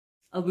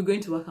I'll be going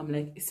to work. I'm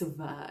like, it's a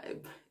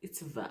vibe.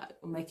 It's a vibe.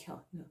 I'm like,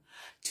 hell no.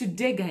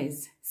 Today,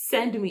 guys,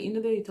 send me, you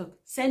know the way you talk,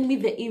 send me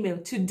the email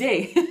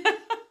today.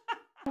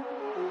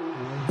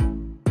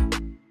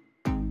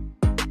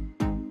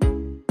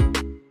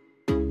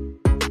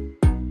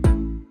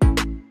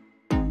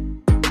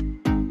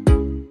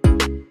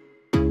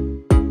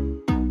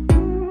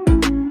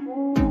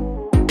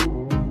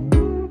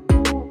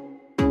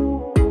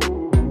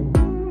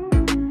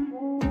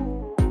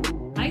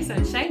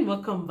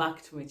 Welcome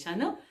back to my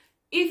channel.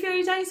 If you're a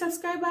returning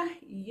subscriber,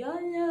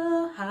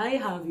 YOLO, hi,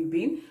 how have you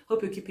been?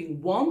 Hope you're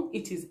keeping warm.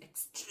 It is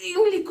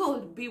extremely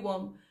cold. Be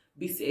warm,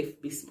 be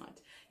safe, be smart.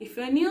 If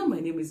you're new,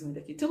 my name is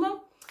Kilimall.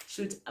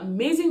 Shoot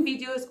amazing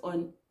videos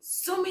on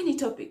so many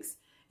topics.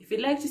 If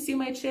you'd like to see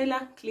my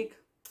trailer, click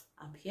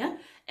up here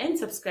and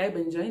subscribe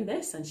and join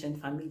the Sunshine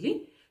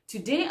family.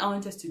 Today I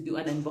want us to do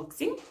an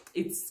unboxing.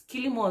 It's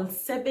Kilimall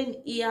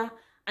 7-year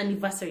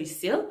anniversary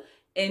sale.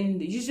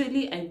 And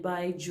usually I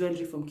buy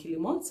jewelry from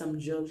Kilimall, some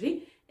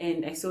jewelry,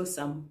 and I saw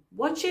some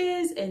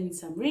watches and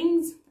some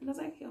rings, and I was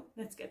like, yo,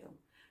 let's get them.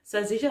 So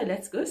as usual,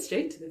 let's go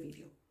straight to the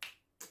video.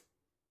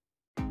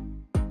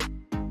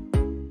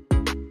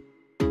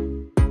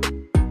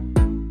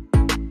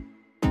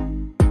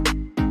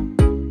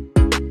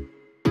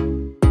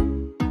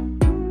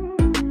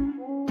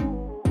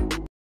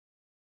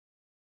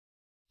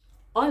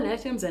 All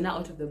items are now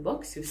out of the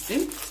box, you've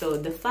seen. So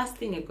the first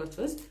thing I got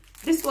was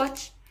this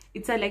watch.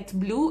 It's a light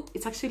blue.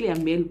 It's actually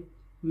a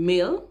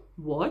male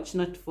watch,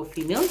 not for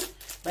females.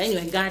 But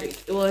anyway, I got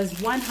it. It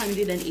was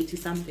 180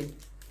 something.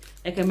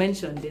 Like I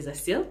mentioned, there's a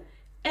sale.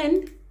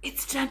 And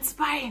it's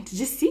transparent.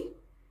 Just see?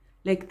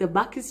 Like the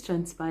back is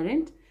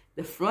transparent.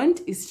 The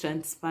front is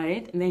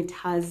transparent. And then it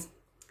has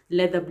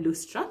leather blue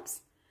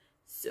straps.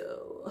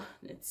 So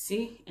let's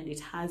see. And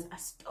it has a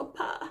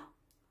stopper.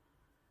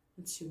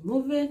 Let's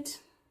remove it.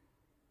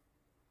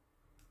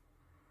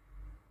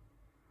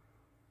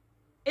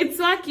 It's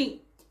working.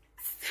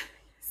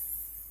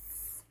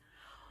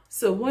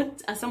 So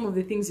what are some of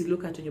the things you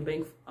look at when you're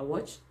buying a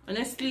watch?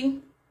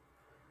 Honestly,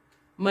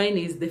 mine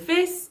is the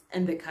face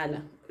and the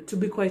color, to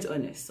be quite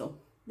honest. So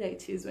there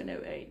it is when I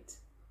wear it.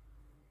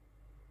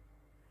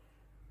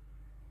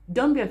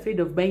 Don't be afraid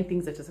of buying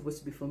things that are supposed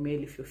to be for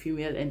male if you're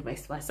female, and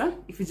vice versa.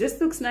 If it just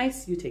looks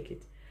nice, you take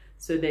it.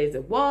 So there is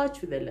a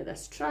watch with the leather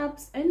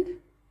straps and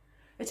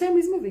the time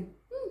is moving.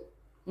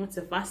 That's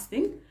the first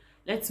thing.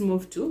 Let's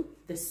move to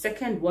the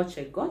second watch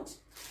I got.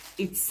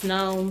 It's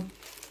now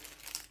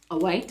a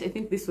white. I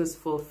think this was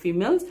for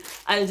females.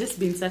 I'll just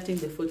be inserting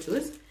the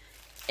photos.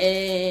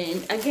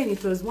 And again,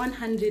 it was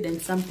 100 and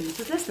something. It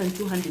was less than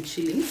 200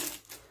 shillings.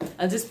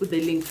 I'll just put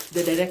the link,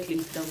 the direct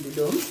link down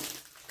below.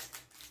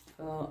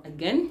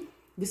 Again,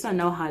 this one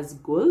now has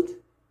gold.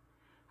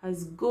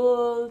 Has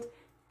gold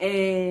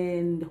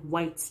and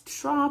white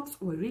straps.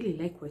 Oh, I really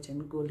like white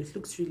and gold. It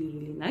looks really,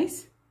 really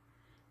nice.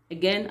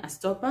 Again, a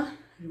stopper.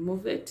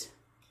 Remove it.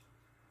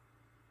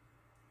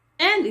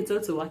 And it's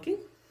also working.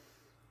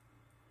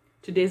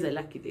 Today's a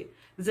lucky day.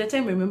 There's a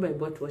time I remember I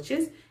bought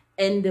watches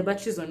and the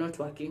batteries were not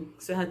working.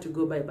 So I had to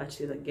go buy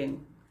batteries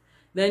again.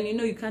 Then, you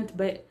know, you can't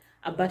buy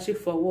a battery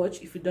for a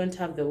watch if you don't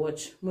have the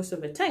watch. Most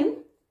of the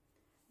time,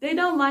 they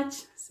don't match.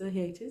 So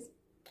here it is.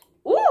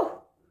 Ooh!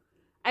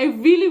 I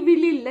really,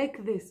 really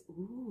like this.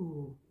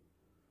 Ooh.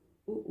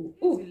 Ooh,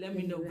 ooh, ooh. Let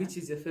me know which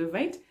is your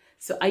favorite.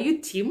 So are you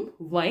team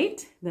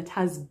white that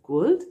has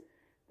gold?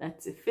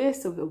 That's the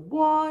face of the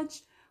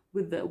watch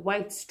with the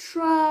white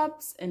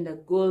straps and the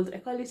gold. I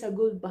call it a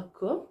gold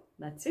buckle.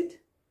 That's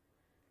it.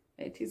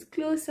 It is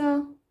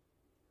closer.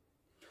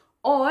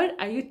 Or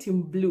are you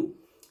team blue?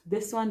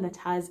 This one that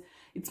has,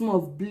 it's more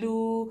of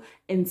blue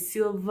and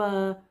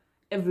silver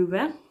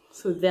everywhere.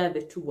 So there are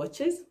the two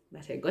watches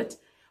that I got.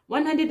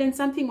 100 and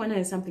something,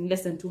 100 something,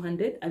 less than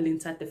 200. I'll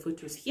insert the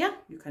photos here.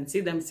 You can see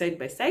them side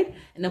by side.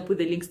 And I'll put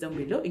the links down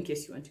below in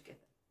case you want to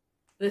get them.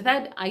 The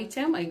third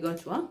item I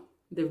got were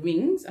the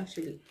rings,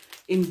 actually,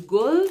 in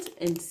gold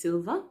and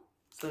silver.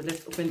 So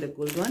let's open the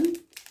gold one.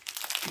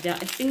 There are,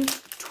 I think,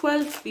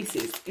 12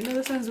 pieces. You know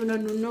those ones when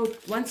you know,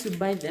 once you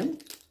buy them,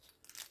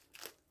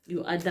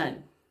 you are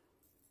done.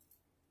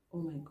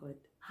 Oh my god.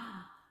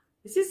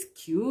 This is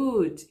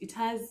cute. It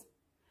has,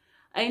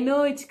 I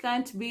know it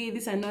can't be,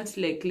 these are not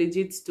like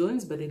legit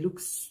stones, but they look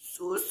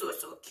so, so,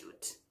 so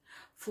cute.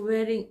 For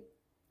wearing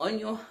on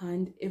your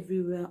hand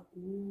everywhere.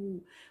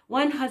 Ooh.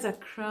 One has a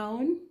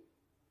crown.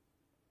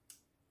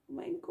 Oh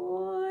my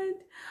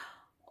god.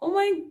 Oh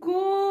my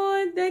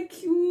god, they're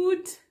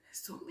cute.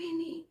 So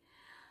many.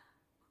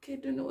 Okay, I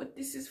don't know what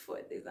this is for.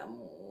 There's a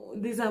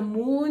moon. There's a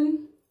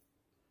moon.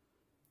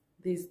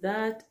 There's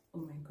that. Oh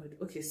my god.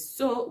 Okay,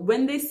 so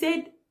when they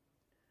said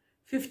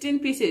 15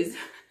 pieces,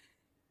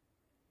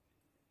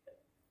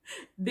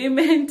 they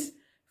meant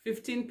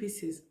 15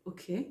 pieces.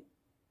 Okay.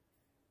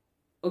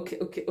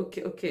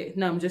 Okay.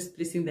 Now I'm just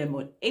placing them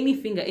on any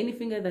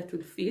finger that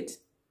will fit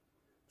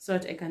so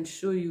that I can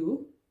show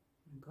you.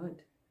 Oh my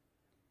god.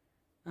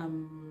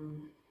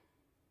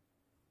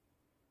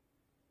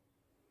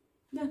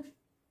 Yeah.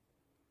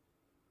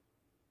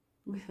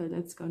 So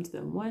let's count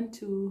them. 1,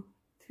 2,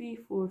 3,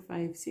 4,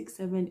 5, 6,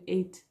 7,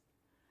 8,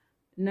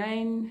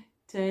 9,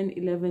 10,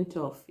 11,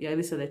 12. Yeah,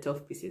 these are the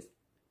 12 pieces.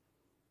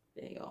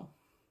 There you go.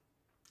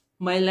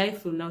 My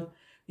life will not,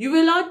 you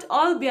will not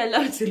all be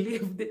allowed to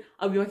live.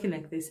 I'll be working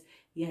like this.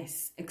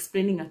 Yes,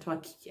 explaining at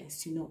work.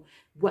 Yes, you know,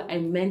 what I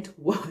meant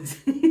was.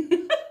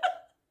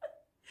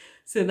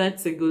 So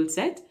that's a gold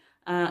set.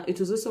 It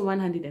was also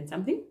 100 and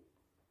something.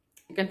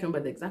 I can't remember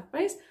the exact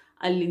price.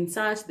 I'll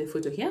insert the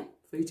photo here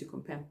for you to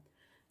compare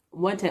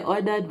what I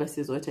ordered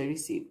versus what I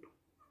received.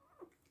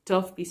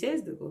 12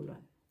 pieces, the gold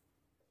one.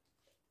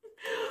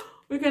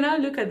 We can now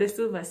look at the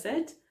silver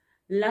set.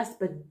 Last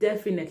but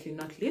definitely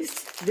not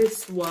least, there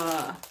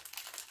are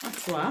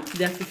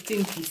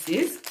 15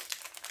 pieces.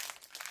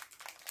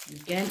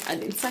 Again,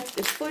 I'll insert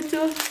the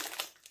photo.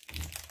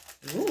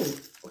 Oh,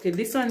 okay,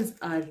 these ones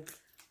are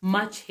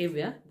much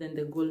heavier than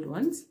the gold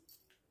ones.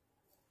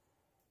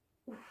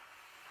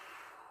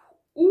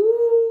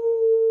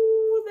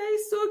 Ooh, that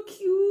is so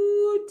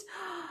cute.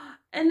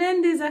 And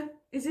then there's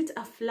is it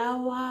a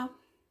flower?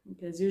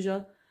 Okay, as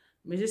usual,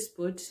 let me just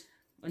put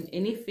on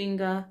any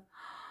finger.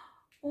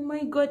 Oh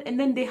my god. And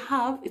then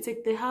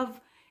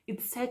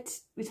it's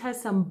set, it has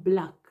some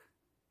black.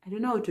 I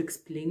don't know how to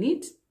explain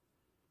it,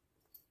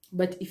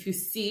 but if you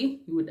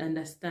see, you would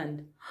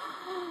understand.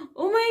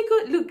 Oh my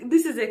god, look,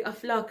 this is like a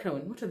flower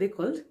crown. What are they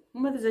called?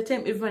 Remember there's a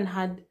time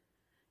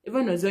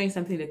everyone was wearing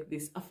something like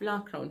this, a flower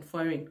crown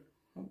for a ring.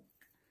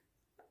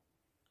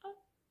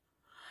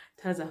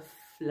 It has a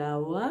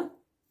flower.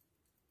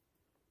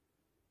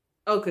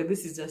 Okay,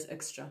 this is just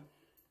extra.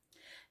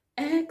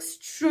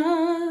 Extraness.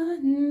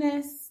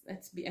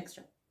 Let's be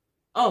extra.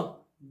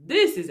 Oh,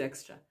 this is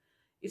extra.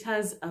 It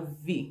has a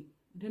V.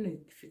 I don't know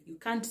if you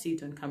can't see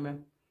it on camera.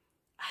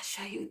 I'll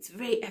show you. It's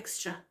very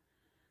extra.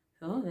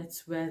 So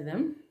let's wear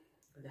them.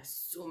 There's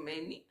so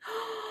many.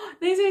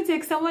 They say it's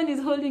like someone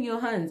is holding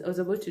your hands. I was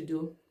about to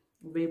do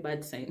a very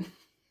bad sign.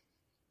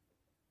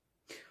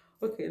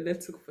 Okay,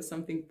 let's look for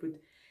something put.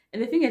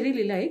 And the thing I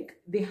really like,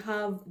 they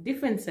have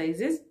different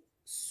sizes.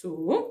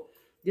 So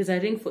there's a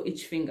ring for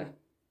each finger.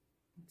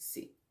 Let's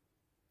see.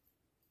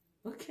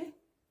 Okay.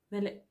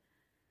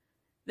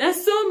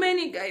 There's so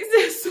many, guys.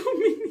 There's so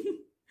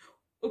many.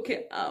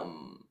 Okay,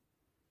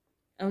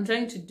 I'm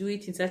trying to do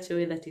it in such a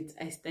way that it's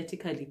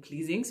aesthetically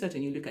pleasing, so that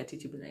when you look at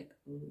it, you'll be like,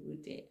 oh,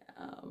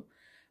 damn.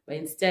 But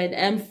instead,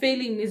 I'm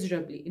failing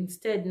miserably.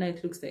 Instead, now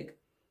it looks like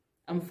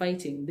I'm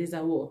fighting. There's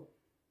a war.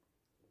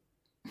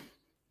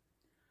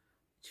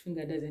 Which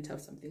finger doesn't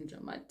have something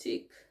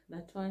dramatic?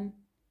 That one.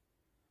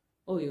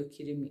 Oh, you're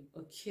kidding me.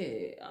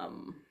 Okay,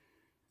 I'll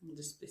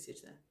just place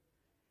it there.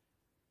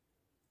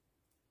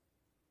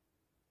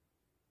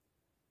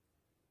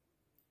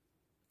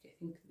 Okay, I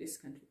think this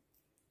can be.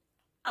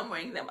 I'm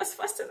wearing them as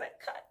fast as I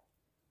can.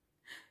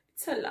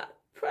 It's a lot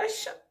of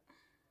pressure.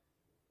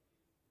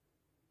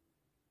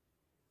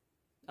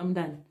 I'm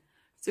done.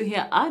 So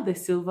here are the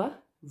silver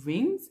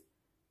rings.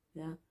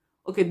 Yeah.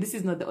 Okay, this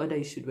is not the order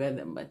you should wear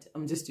them, but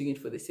I'm just doing it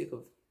for the sake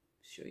of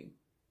showing.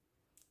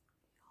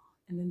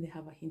 And then they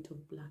have a hint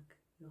of black.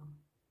 Yeah.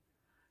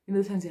 You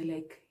know, sometimes you're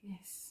like,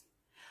 yes.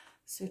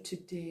 So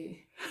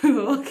today,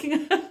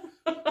 okay.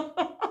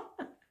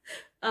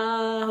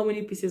 How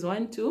many pieces?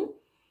 1, 2,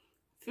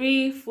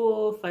 3,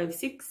 4, 5,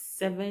 6,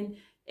 7,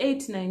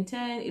 8, 9,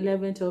 10,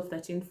 11, 12,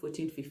 13,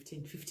 14,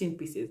 15. 15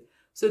 pieces.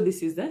 So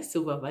this is the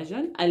silver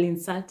version. I'll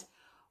insert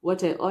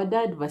what I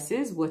ordered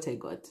versus what I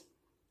got.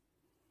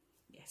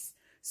 Yes.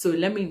 So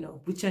let me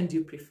know, which one do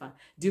you prefer?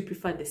 Do you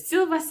prefer the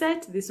silver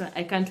set? This one,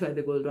 I can't wear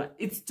the gold one.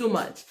 It's too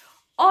much.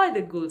 Or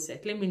the gold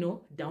set? Let me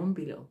know down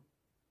below.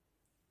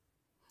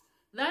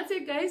 That's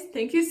it, guys.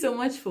 Thank you so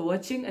much for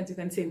watching. As you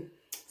can see,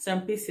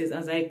 some pieces, I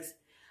was like,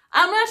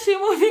 I'm actually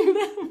moving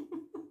them.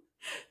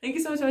 Thank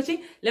you so much for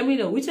watching. Let me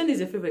know, which one is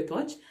your favorite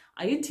watch?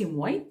 Are you team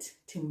white,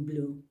 team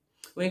blue?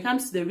 When it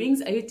comes to the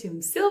rings, are you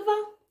team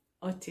silver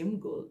or team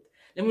gold?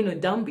 Let me know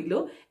down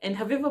below. And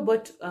have you ever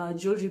bought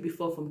jewelry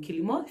before from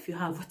Kilimall? If you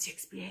have, what's your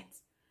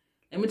experience?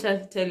 Let me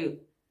tell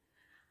you,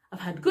 I've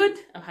had good,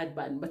 I've had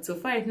bad, but so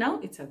far right now,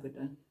 it's a good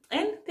one.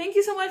 And thank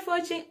you so much for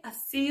watching. I'll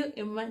see you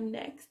in my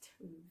next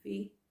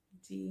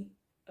video.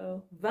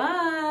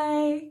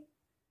 Bye.